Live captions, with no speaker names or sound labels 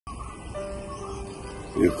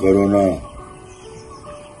ये कोरोना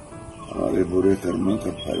हमारे बुरे कर्मों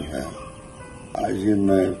का फल है। आज ये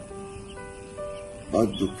मैं बहुत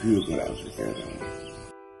दुखी होकर आपसे कह रहा हूँ।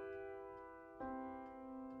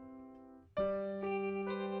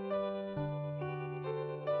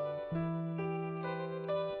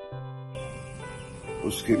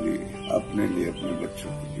 उसके लिए, अपने लिए, अपने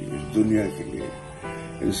बच्चों के लिए, दुनिया के लिए,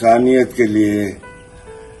 इंसानियत के लिए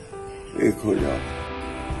एक हो जाओ।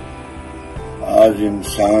 आज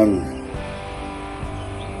इंसान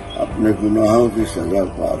अपने गुनाहों की सजा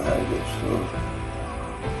पा रहा है दोस्तों।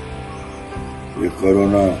 ये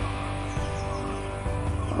कोरोना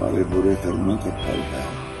हमारे बुरे कर्मों का फल है।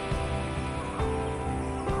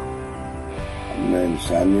 हमने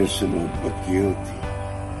इंसानियत से मोहब्बत की होती,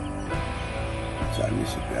 इंसानियत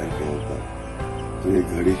से प्यार किया होता तो ये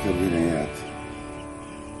घड़ी कभी नहीं आती।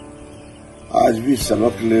 आज भी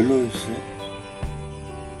सबक ले लो इससे,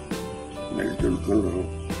 मिलजुल कर रहो,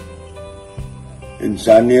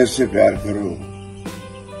 इंसानियत से प्यार करो,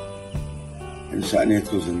 इंसानियत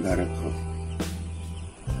को जिंदा रखो।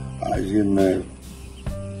 आज ये मैं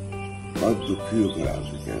बहुत दुखी होकर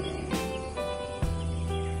आपसे कह रहा हूँ।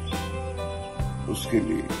 उसके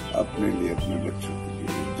लिए, अपने लिए, अपने बच्चों के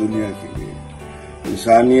लिए, दुनिया के लिए,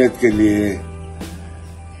 इंसानियत के लिए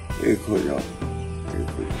एक हो जाओ, एक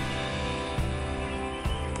हो जाओ।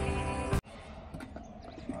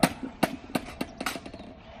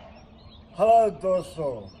 हेलो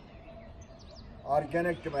दोस्तों,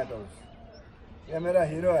 ऑर्गेनिक टमाटोज, ये मेरा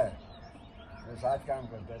हीरो है, मेरे साथ काम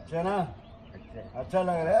करता है। अच्छा ना? अच्छा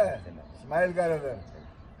लग रहा है? स्माइल कर उधर,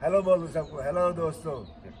 हेलो बोलो सबको। हेलो दोस्तों,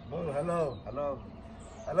 बोल हेलो। हेलो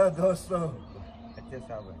हेलो दोस्तों। अच्छे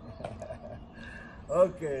साहब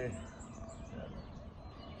ओके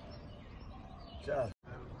चल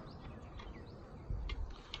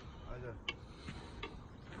आजा।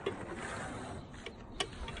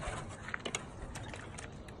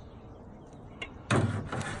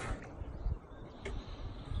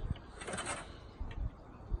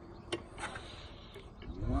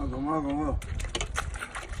 घुमा घुमा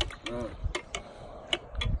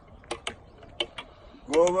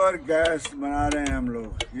गोबर गैस बना रहे हैं हम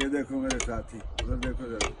लोग। ये देखो मेरे साथी, उधर देखो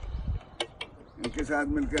जरा, इनके साथ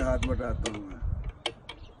मिलकर हाथ बटाता हूँ मैं।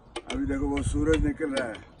 अभी देखो वो सूरज निकल रहा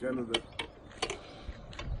है, चल उधर।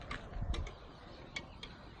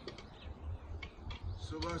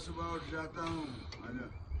 सुबह सुबह उठ जाता हूँ, आजा।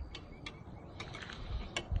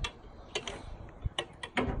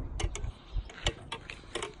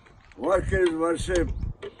 वर्क इज वर्शिप,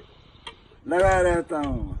 लगा रहता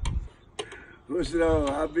हूँ। खुश रहो,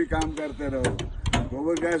 आप भी काम करते रहो।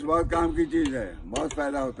 गोबर गैस बहुत काम की चीज है, बहुत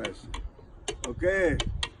फायदा होता है इससे। Okay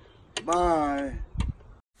bye.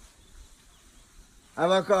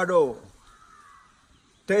 Avocado,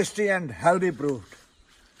 tasty and healthy fruit.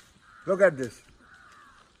 Look at this.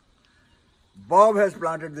 Bob has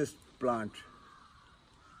planted this plant.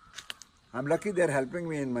 I'm lucky they're helping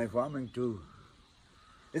me in my farming too.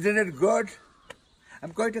 Isn't it good?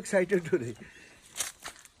 I'm quite excited today.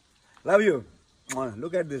 Love you.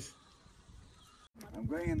 Look at this. I'm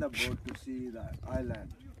going in the boat to see the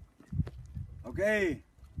island. Okay?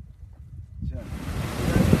 Sure.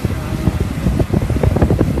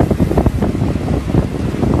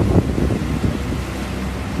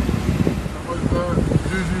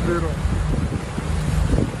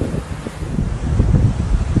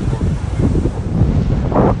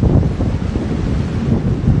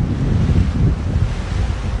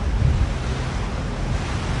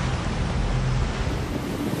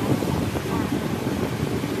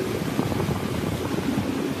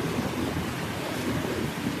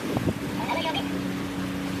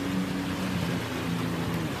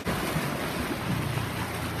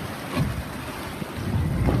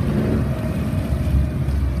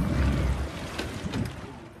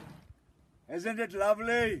 Isn't it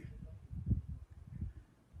lovely?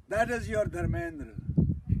 That is your Dharmendra,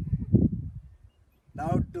 the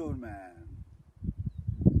outdoor man.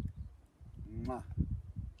 Mwah.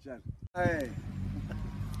 Hey,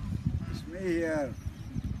 it's me here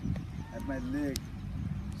at my lake.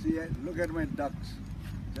 See, look at my ducks.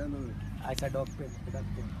 Chalo. I said dog पे duck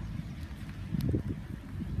पे.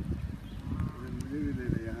 मुझे भी ले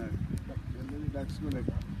ले यहाँ. जल्दी ducks को ले.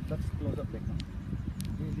 Ducks close up देखना.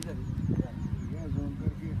 ज़ूम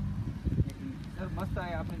करके. सर मस्त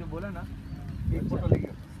है, आपने जो बोला ना, एक फोटो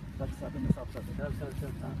लेंगे. ducks साथ में साफ साथ. सर.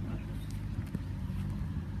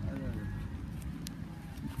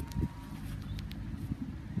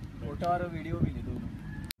 फोटो और वीडियो भी ले दो.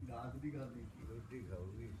 रोटी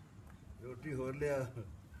खाओगी? रोटी हो लिया.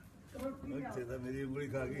 अच्छा था, मेरी उंगली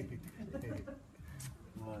खा गई.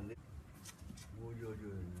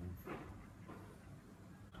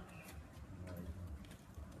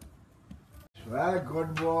 Swag,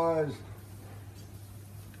 good boys.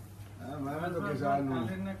 मैं तो किसान हूँ।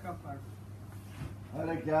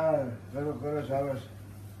 अरे क्या करो करो शाबाश।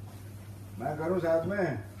 मैं करूँ साथ में।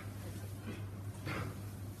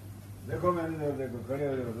 देखो मैंने देखो खड़े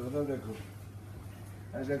हो जाओ तो देखो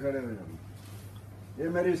ऐसे खड़े हो जाओ। ये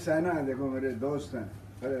मेरी सेना है, देखो मेरे दोस्त हैं,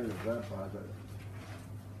 खड़े हो जाओ पास आ जाओ।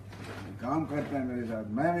 काम करते हैं मेरे साथ,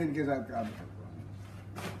 मैं भी इनके साथ काम करता हूँ।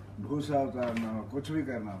 भूसा उतारना हो, कुछ भी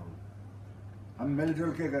करना हो, हम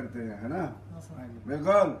मिलजुल के करते हैं, है ना?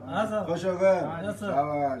 बिल्कुल। खुश हो गए?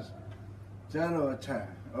 शाबाश। चलो अच्छा है,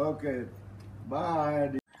 ओके बाय।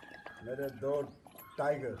 मेरे दो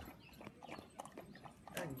tiger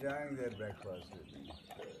enjoying their breakfast with me.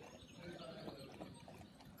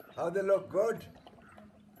 How they look? Good?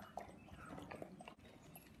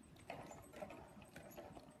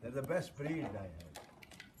 They're the best breed I have.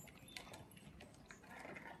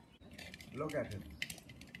 Look at him.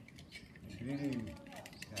 Greedy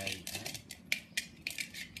guys, huh?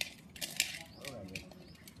 Oh, I get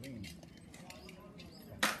clean.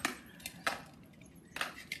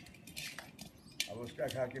 अब उसका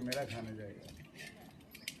खा के मेरा खाने जाएगा।